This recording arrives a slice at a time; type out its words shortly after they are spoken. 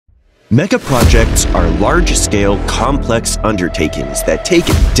Mega projects are large-scale, complex undertakings that take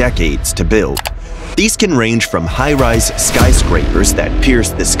decades to build. These can range from high-rise skyscrapers that pierce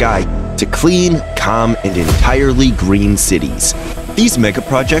the sky to clean, calm, and entirely green cities. These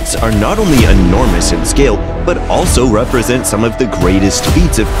megaprojects are not only enormous in scale, but also represent some of the greatest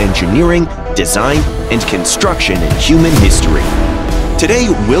feats of engineering, design, and construction in human history. Today,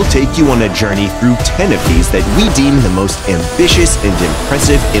 we'll take you on a journey through 10 of these that we deem the most ambitious and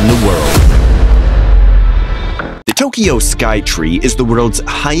impressive in the world. The Tokyo Skytree is the world's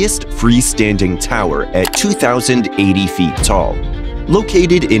highest freestanding tower at 2,080 feet tall,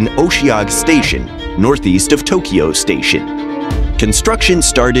 located in OSHIAGE Station, northeast of Tokyo Station. Construction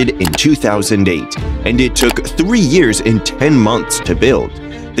started in 2008, and it took 3 years and 10 months to build.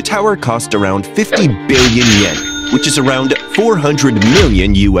 The tower cost around 50 billion yen, which is around 400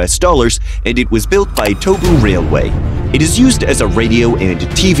 million US dollars, and it was built by Tobu Railway. It is used as a radio and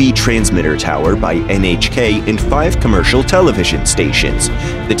TV transmitter tower by NHK and 5 commercial television stations.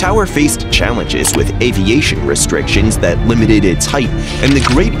 The tower faced challenges with aviation restrictions that limited its height and the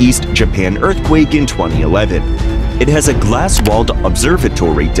Great East Japan earthquake in 2011. It has a glass-walled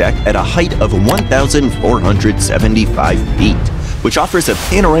observatory deck at a height of 1,475 feet, which offers a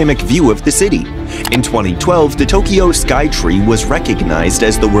panoramic view of the city. In 2012, the Tokyo Skytree was recognized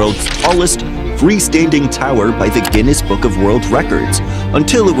as the world's tallest freestanding tower by the Guinness Book of World Records,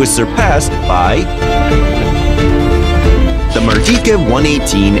 until it was surpassed by... The Merdeka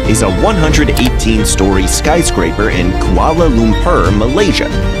 118 is a 118-story skyscraper in Kuala Lumpur, Malaysia,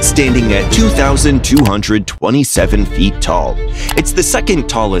 standing at 2,227 feet tall. It's the second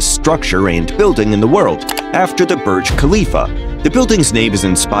tallest structure and building in the world, after the Burj Khalifa. The building's name is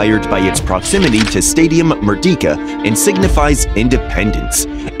inspired by its proximity to Stadium Merdeka and signifies independence.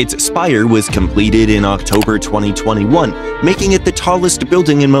 Its spire was completed in October 2021, making it the tallest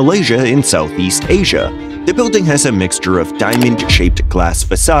building in Malaysia in Southeast Asia. The building has a mixture of diamond-shaped glass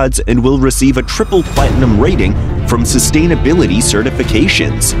facades and will receive a triple platinum rating from sustainability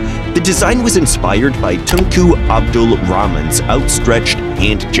certifications. The design was inspired by Tunku Abdul Rahman's outstretched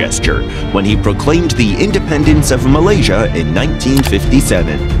hand gesture when he proclaimed the independence of Malaysia in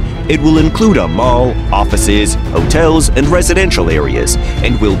 1957. It will include a mall, offices, hotels, and residential areas,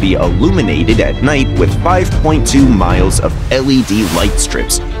 and will be illuminated at night with 5.2 miles of LED light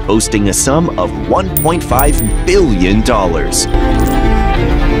strips, boasting a sum of $1.5 billion.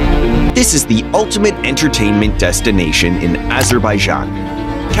 This is the ultimate entertainment destination in Azerbaijan.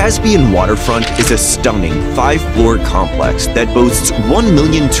 Caspian Waterfront is a stunning 5-floor complex that boasts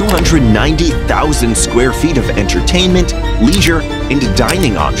 1,290,000 square feet of entertainment, leisure, and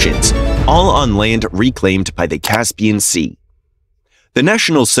dining options, all on land reclaimed by the Caspian Sea. The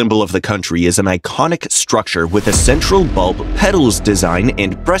national symbol of the country is an iconic structure with a central bulb petals design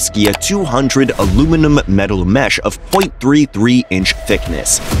and Brescia 200 aluminum metal mesh of 0.33-inch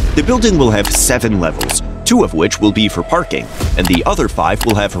thickness. The building will have 7 levels, 2 of which will be for parking, and the other 5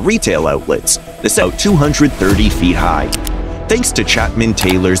 will have retail outlets. The set 230 feet high. Thanks to Chapman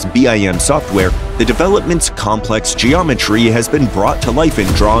Taylor's BIM software, the development's complex geometry has been brought to life in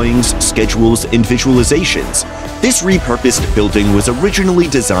drawings, schedules, and visualizations. This repurposed building was originally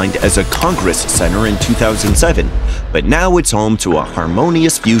designed as a Congress Center in 2007, but now it's home to a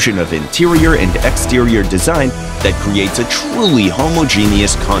harmonious fusion of interior and exterior design that creates a truly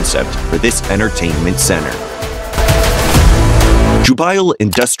homogeneous concept for this entertainment center. Jubail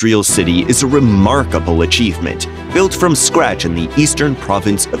Industrial City is a remarkable achievement, built from scratch in the eastern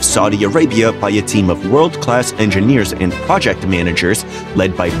province of Saudi Arabia by a team of world-class engineers and project managers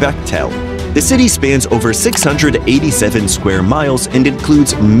led by Bechtel. The city spans over 687 square miles and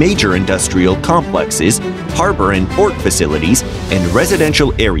includes major industrial complexes, harbor and port facilities, and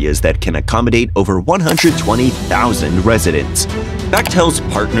residential areas that can accommodate over 120,000 residents. Bechtel's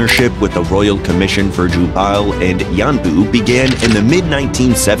partnership with the Royal Commission for Jubail and Yanbu began in the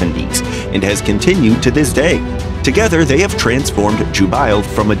mid-1970s and has continued to this day. Together, they have transformed Jubail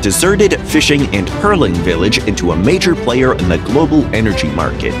from a deserted fishing and hurling village into a major player in the global energy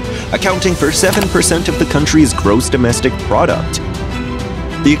market, accounting for 7% of the country's gross domestic product.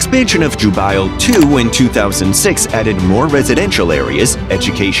 The expansion of Jubail 2 in 2006 added more residential areas,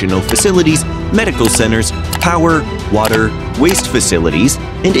 educational facilities, medical centers, power, water, waste facilities,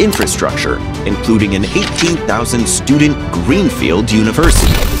 and infrastructure, including an 18,000-student greenfield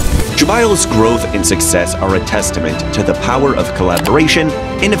university. Jubail's growth and success are a testament to the power of collaboration,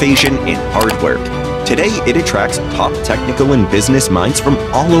 innovation, and hard work. Today, it attracts top technical and business minds from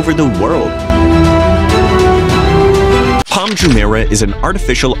all over the world. Palm Jumeirah is an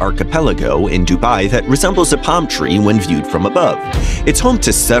artificial archipelago in Dubai that resembles a palm tree when viewed from above. It's home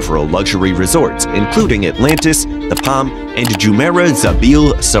to several luxury resorts, including Atlantis, the Palm, and Jumeirah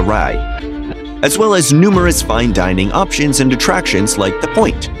Zabil Sarai, as well as numerous fine dining options and attractions like the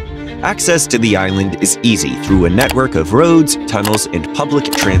Point. Access to the island is easy through a network of roads, tunnels, and public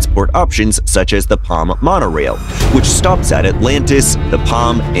transport options such as the Palm monorail, which stops at Atlantis, the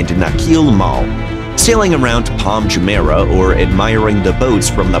Palm, and Nakheel Mall. Sailing around Palm Jumeirah or admiring the boats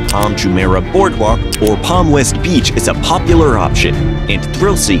from the Palm Jumeirah Boardwalk or Palm West Beach is a popular option, and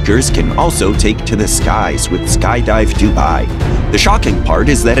thrill seekers can also take to the skies with Skydive Dubai. The shocking part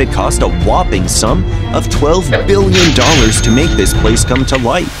is that it cost a whopping sum of $12 billion to make this place come to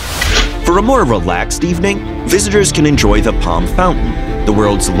life. For a more relaxed evening, visitors can enjoy the Palm Fountain, the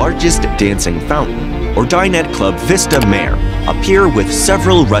world's largest dancing fountain, or dine at Club Vista Mare, a pier with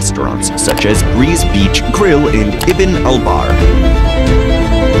several restaurants such as Breeze Beach Grill and Ibn Al-Bar.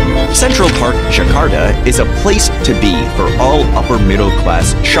 Central Park Jakarta is a place to be for all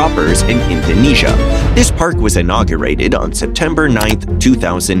upper-middle-class shoppers in Indonesia. This park was inaugurated on September 9,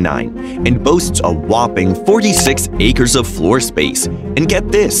 2009, and boasts a whopping 46 acres of floor space. And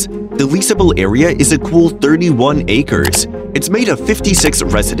get this, the leasable area is a cool 31 acres. It's made of 56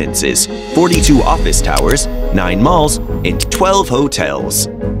 residences, 42 office towers, 9 malls, and 12 hotels.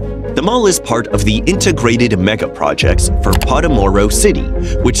 The mall is part of the integrated mega projects for Podomoro City,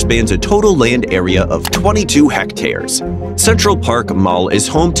 which spans a total land area of 22 hectares. Central Park Mall is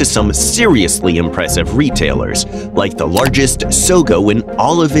home to some seriously impressive retailers, like the largest Sogo in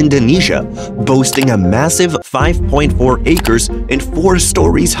all of Indonesia, boasting a massive 5.4 acres and 4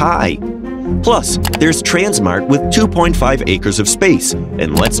 stories high. Plus, there's Transmart with 2.5 acres of space,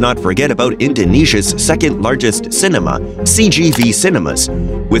 and let's not forget about Indonesia's second-largest cinema, CGV Cinemas,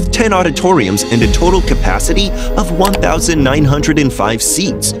 with 10 auditoriums and a total capacity of 1,905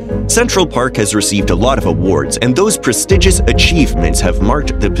 seats. Central Park has received a lot of awards, and those prestigious achievements have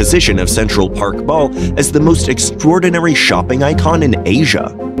marked the position of Central Park Mall as the most extraordinary shopping icon in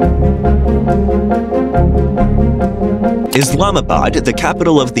Asia. Islamabad, the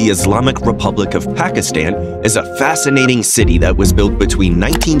capital of the Islamic Republic of Pakistan, is a fascinating city that was built between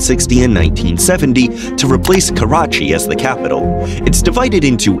 1960 and 1970 to replace Karachi as the capital. It's divided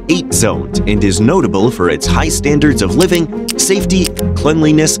into 8 zones and is notable for its high standards of living, safety,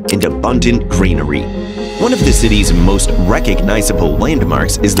 cleanliness, and abundant greenery. One of the city's most recognizable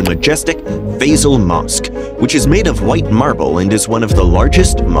landmarks is the majestic Faisal Mosque, which is made of white marble and is one of the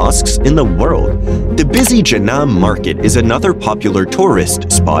largest mosques in the world. The busy Jinnah Market is another popular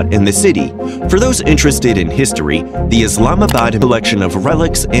tourist spot in the city. For those interested in history, the Islamabad collection of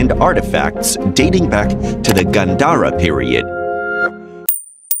relics and artifacts dating back to the Gandhara period.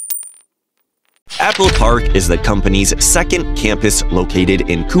 Apple Park is the company's second campus located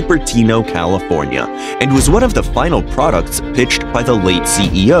in Cupertino, California, and was one of the final products pitched by the late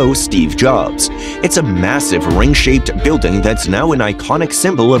CEO Steve Jobs. It's a massive ring-shaped building that's now an iconic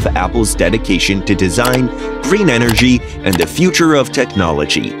symbol of Apple's dedication to design, green energy, and the future of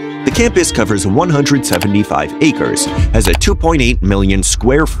technology. The campus covers 175 acres, has a 2.8 million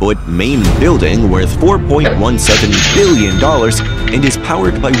square foot main building worth $4.17 billion, and is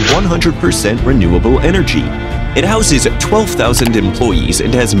powered by 100% renewable energy. It houses 12,000 employees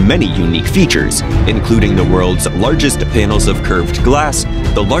and has many unique features, including the world's largest panels of curved glass,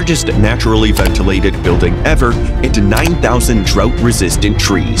 the largest naturally ventilated building ever, and 9,000 drought-resistant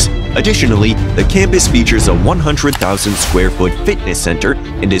trees. Additionally, the campus features a 100,000 square foot fitness center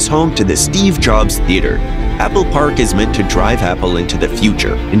and is home to the Steve Jobs Theater. Apple Park is meant to drive Apple into the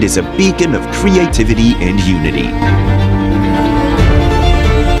future and is a beacon of creativity and unity.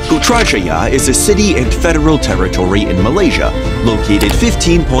 Putrajaya is a city and federal territory in Malaysia, located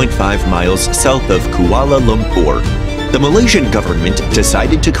 15.5 miles south of Kuala Lumpur. The Malaysian government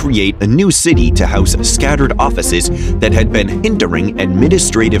decided to create a new city to house scattered offices that had been hindering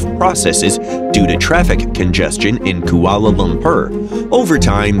administrative processes due to traffic congestion in Kuala Lumpur. Over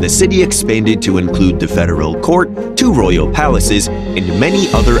time, the city expanded to include the federal court, 2 royal palaces, and many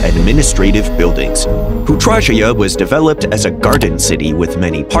other administrative buildings. Putrajaya was developed as a garden city with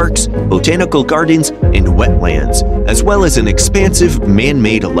many parks, botanical gardens, and wetlands, as well as an expansive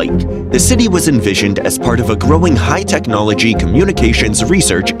man-made lake. The city was envisioned as part of a growing high-technology communications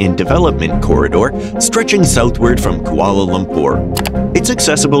research and development corridor stretching southward from Kuala Lumpur. It's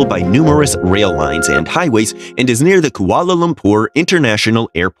accessible by numerous rail lines and highways and is near the Kuala Lumpur International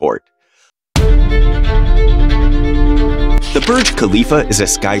Airport. The Burj Khalifa is a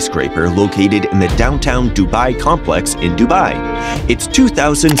skyscraper located in the downtown Dubai complex in Dubai. It's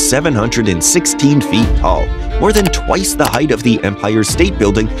 2,716 feet tall, more than twice the height of the Empire State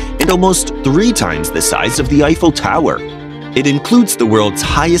Building and almost 3 times the size of the Eiffel Tower. It includes the world's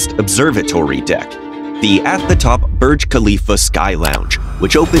highest observatory deck, the At the Top Burj Khalifa Sky Lounge,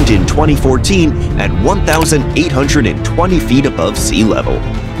 which opened in 2014 at 1,820 feet above sea level.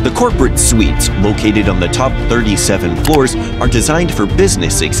 The corporate suites, located on the top 37 floors, are designed for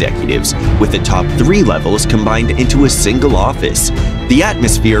business executives, with the top 3 levels combined into a single office. The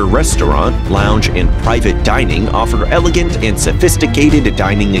Atmosphere restaurant, lounge, and private dining offer elegant and sophisticated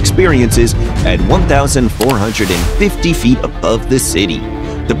dining experiences at 1,450 feet above the city.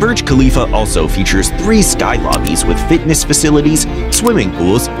 The Burj Khalifa also features 3 sky lobbies with fitness facilities, swimming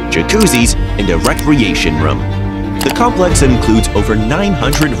pools, jacuzzis, and a recreation room. The complex includes over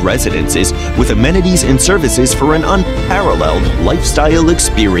 900 residences with amenities and services for an unparalleled lifestyle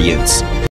experience.